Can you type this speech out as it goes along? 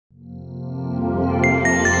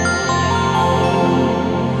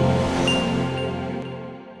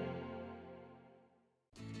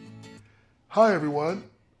Hi everyone,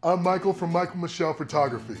 I'm Michael from Michael Michelle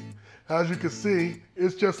Photography. As you can see,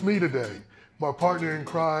 it's just me today. My partner in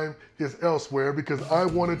crime is elsewhere because I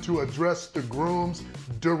wanted to address the grooms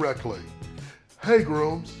directly. Hey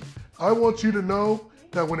grooms, I want you to know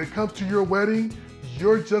that when it comes to your wedding,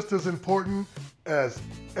 you're just as important as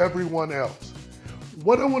everyone else.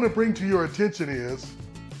 What I want to bring to your attention is,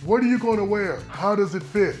 what are you going to wear? How does it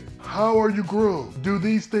fit? How are you groomed? Do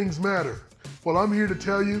these things matter? Well, I'm here to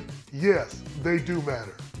tell you, yes, they do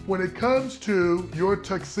matter. When it comes to your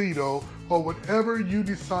tuxedo or whatever you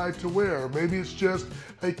decide to wear, maybe it's just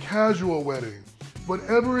a casual wedding,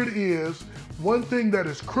 whatever it is, one thing that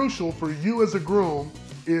is crucial for you as a groom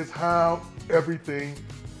is how everything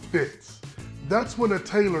fits. That's when a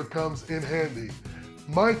tailor comes in handy.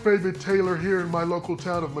 My favorite tailor here in my local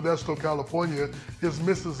town of Modesto, California is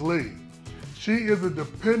Mrs. Lee. She is a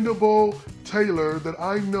dependable tailor that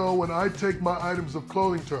I know when I take my items of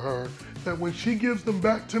clothing to her, that when she gives them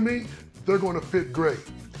back to me, they're going to fit great.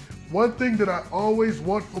 One thing that I always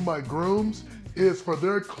want for my grooms is for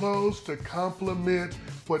their clothes to complement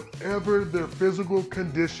whatever their physical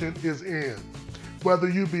condition is in. Whether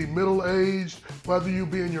you be middle-aged, whether you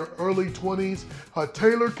be in your early 20s, a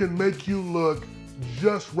tailor can make you look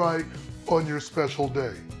just right on your special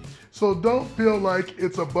day. So don't feel like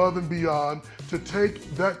it's above and beyond to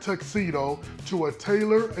take that tuxedo to a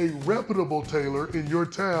tailor, a reputable tailor in your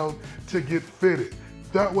town to get fitted.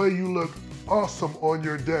 That way you look awesome on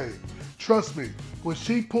your day. Trust me, when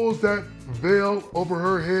she pulls that veil over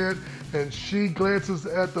her head and she glances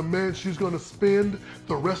at the man she's going to spend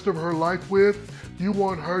the rest of her life with, you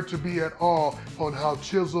want her to be at awe on how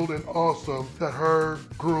chiseled and awesome that her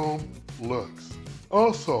groom looks.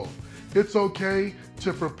 Also, it's okay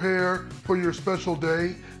to prepare for your special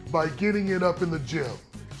day by getting it up in the gym.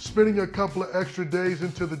 Spending a couple of extra days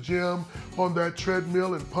into the gym on that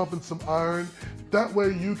treadmill and pumping some iron. That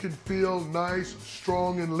way you can feel nice,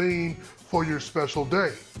 strong, and lean for your special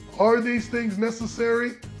day. Are these things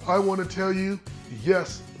necessary? I want to tell you,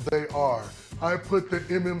 yes, they are. I put the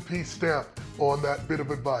MMP stamp on that bit of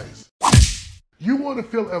advice. You want to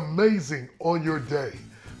feel amazing on your day.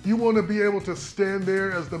 You want to be able to stand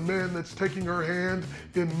there as the man that's taking her hand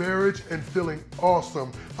in marriage and feeling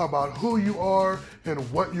awesome about who you are and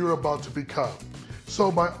what you're about to become.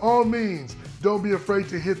 So by all means, don't be afraid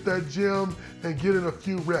to hit that gym and get in a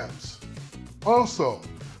few reps. Also,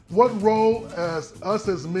 what role as us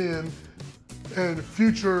as men and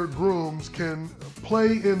future grooms can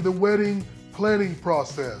play in the wedding planning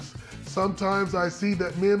process? Sometimes I see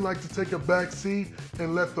that men like to take a back seat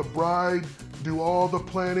and let the bride do all the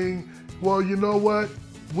planning. Well, you know what?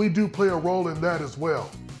 We do play a role in that as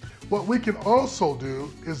well. What we can also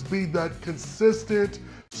do is be that consistent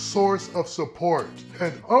source of support.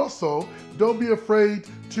 And also, don't be afraid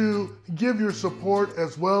to give your support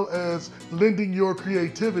as well as lending your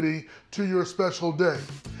creativity to your special day.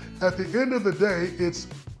 At the end of the day, it's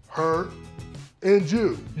her and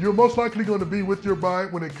you. You're most likely going to be with your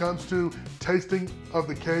bride when it comes to tasting of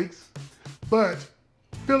the cakes, but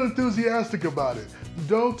feel enthusiastic about it.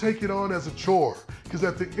 Don't take it on as a chore, because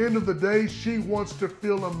at the end of the day, she wants to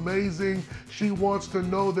feel amazing. She wants to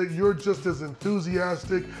know that you're just as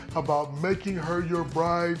enthusiastic about making her your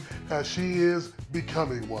bride as she is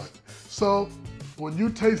becoming one. So when you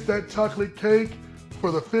taste that chocolate cake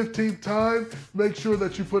for the 15th time, make sure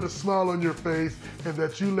that you put a smile on your face and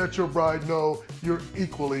that you let your bride know you're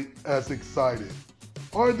equally as excited.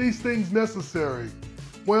 Are these things necessary?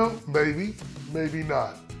 Well, maybe, maybe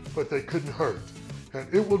not, but they couldn't hurt.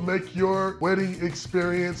 And it will make your wedding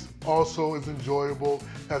experience also as enjoyable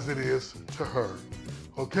as it is to her.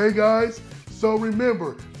 Okay, guys? So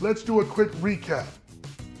remember, let's do a quick recap.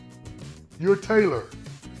 Your tailor.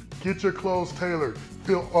 Get your clothes tailored.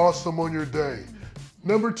 Feel awesome on your day.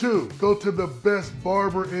 Number 2, go to the best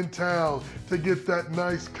barber in town to get that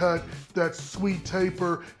nice cut, that sweet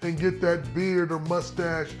taper, and get that beard or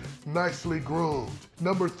mustache nicely groomed.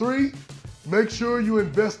 Number 3, make sure you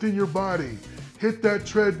invest in your body. Hit that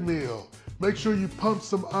treadmill. Make sure you pump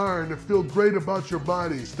some iron and feel great about your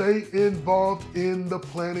body. Stay involved in the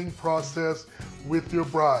planning process with your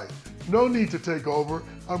bride. No need to take over.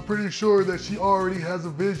 I'm pretty sure that she already has a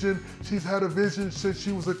vision. She's had a vision since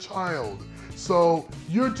she was a child. So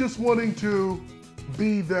you're just wanting to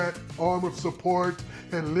be that arm of support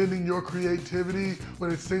and lending your creativity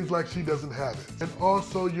when it seems like she doesn't have it. And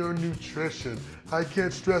also your nutrition. I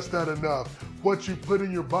can't stress that enough. What you put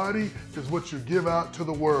in your body is what you give out to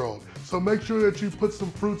the world. So make sure that you put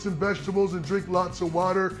some fruits and vegetables and drink lots of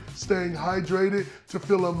water, staying hydrated to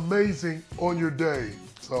feel amazing on your day.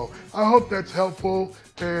 So I hope that's helpful.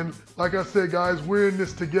 And like I said, guys, we're in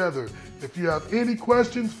this together. If you have any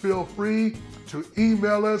questions, feel free to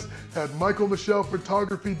email us at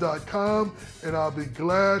michaelmichellephotography.com, and I'll be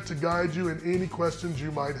glad to guide you in any questions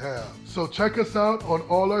you might have. So check us out on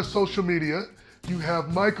all our social media. You have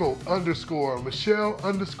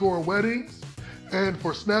Michael_Michelle_weddings. And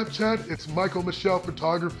for Snapchat, it's Michael Michelle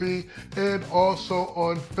Photography, and also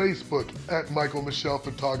on Facebook at Michael Michelle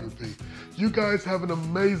Photography. You guys have an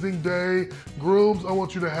amazing day. Grooms, I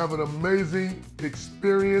want you to have an amazing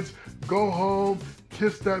experience. Go home,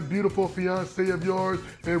 kiss that beautiful fiance of yours,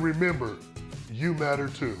 and remember, you matter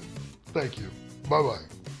too. Thank you. Bye-bye.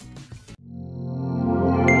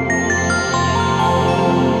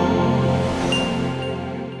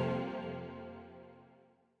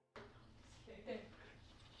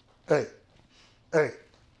 Hey, hey,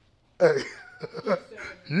 hey.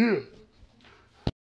 Yeah.